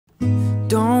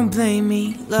Don't blame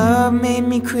me, love made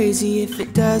me crazy. If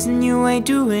it doesn't, you ain't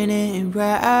doing it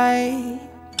right.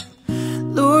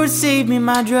 Lord save me,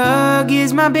 my drug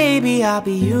is my baby. I'll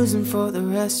be using for the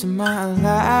rest of my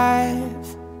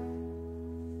life.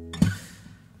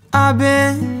 I've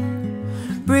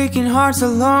been breaking hearts a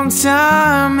long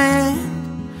time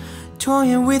and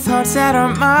toying with hearts that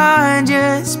aren't mine,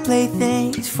 just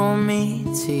playthings for me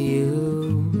to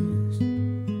use.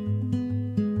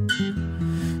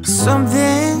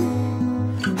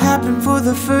 Something happened for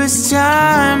the first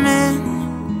time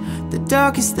in the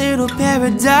darkest little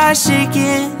paradise,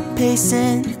 shaking,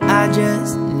 pacing. I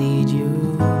just need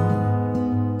you.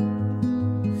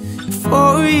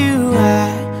 For you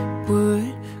I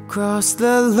would cross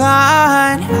the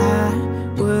line,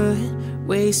 I would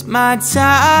waste my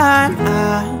time,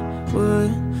 I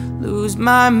would lose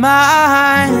my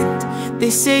mind.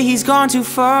 They say he's gone too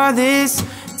far this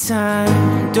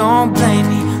time. Don't blame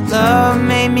me, love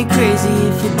made me crazy.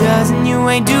 If it doesn't, you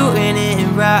ain't doing it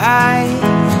right.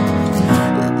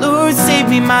 Lord save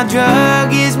me, my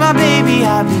drug is my baby.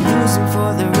 I'll be using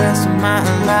for the rest of my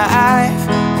life.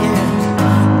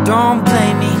 Yeah. Don't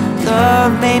blame me,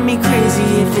 love made me crazy.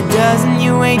 If it doesn't,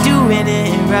 you ain't doing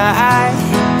it right.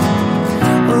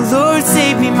 Oh Lord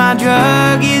save me, my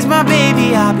drug is my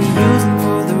baby. I'll be using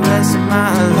for the rest of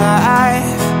my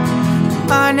life.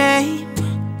 My name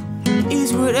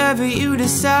is whatever you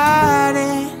decide,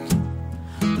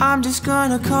 and I'm just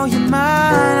gonna call you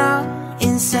mine. I'm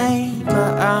insane,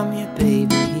 but I'm your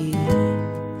baby.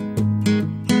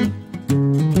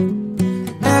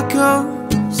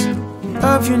 Echoes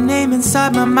of your name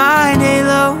inside my mind,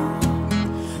 halo,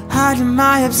 hiding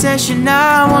my obsession.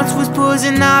 I once was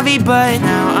poison ivy, but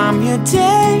now I'm your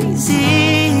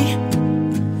daisy.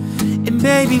 And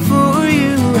baby, for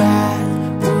you I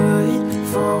would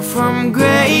fall from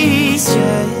grace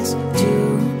just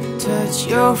to touch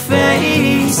your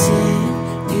face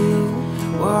and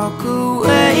you walk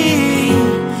away.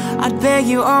 I'd beg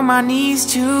you on my knees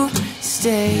to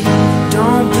stay.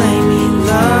 Don't blame me,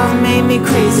 love made me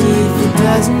crazy. If it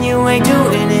doesn't, you ain't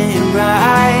doing it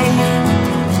right.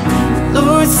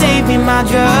 Lord save me, my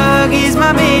drug is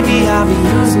my baby. I'll be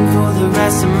using for the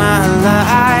rest of my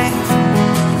life.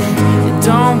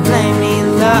 Don't blame me,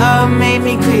 love made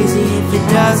me crazy. If it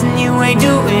doesn't, you ain't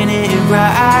doing it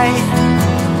right.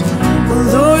 Well,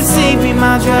 Lord save me,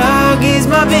 my drug is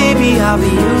my baby. I'll be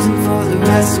using for the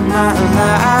rest of my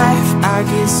life. I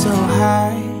get so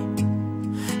high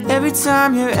every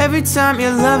time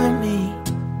you're loving me.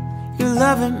 You're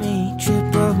loving me,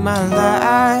 trip of my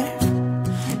life.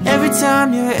 Every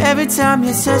time you're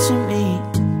touching me.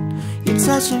 You're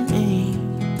touching me.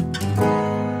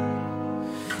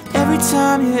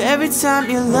 Every time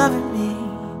you're loving me.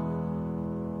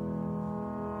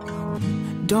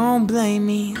 Don't blame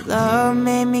me, love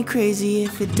made me crazy.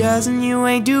 If it doesn't, you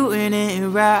ain't doing it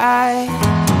right.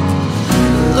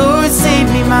 Lord save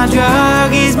me, my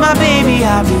drug is my baby.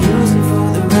 I'll be using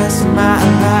for the rest of my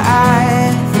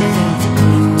life.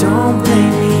 Yeah. Don't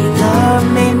blame me, love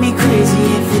made me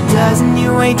crazy. If it doesn't,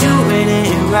 you ain't doing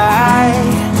it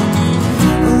right.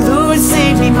 Lord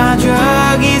save me, my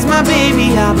drug is my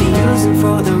baby. I'll be using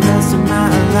for the rest of my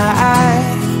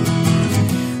life.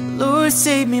 Lord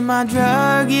save me, my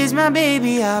drug is my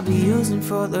baby. I'll be using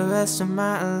for the rest of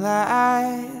my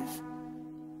life.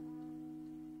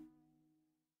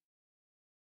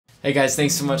 Hey guys,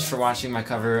 thanks so much for watching my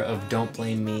cover of Don't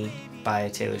Blame Me by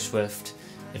Taylor Swift.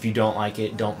 If you don't like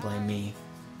it, don't blame me.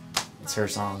 It's her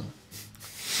song.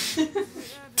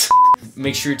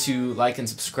 Make sure to like and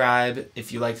subscribe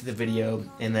if you liked the video,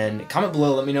 and then comment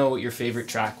below, let me know what your favorite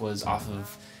track was off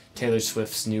of Taylor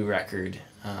Swift's new record.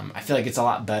 I feel like it's a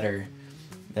lot better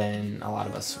than a lot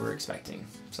of us were expecting.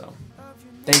 So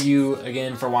thank you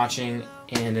again for watching,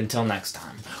 and until next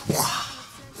time.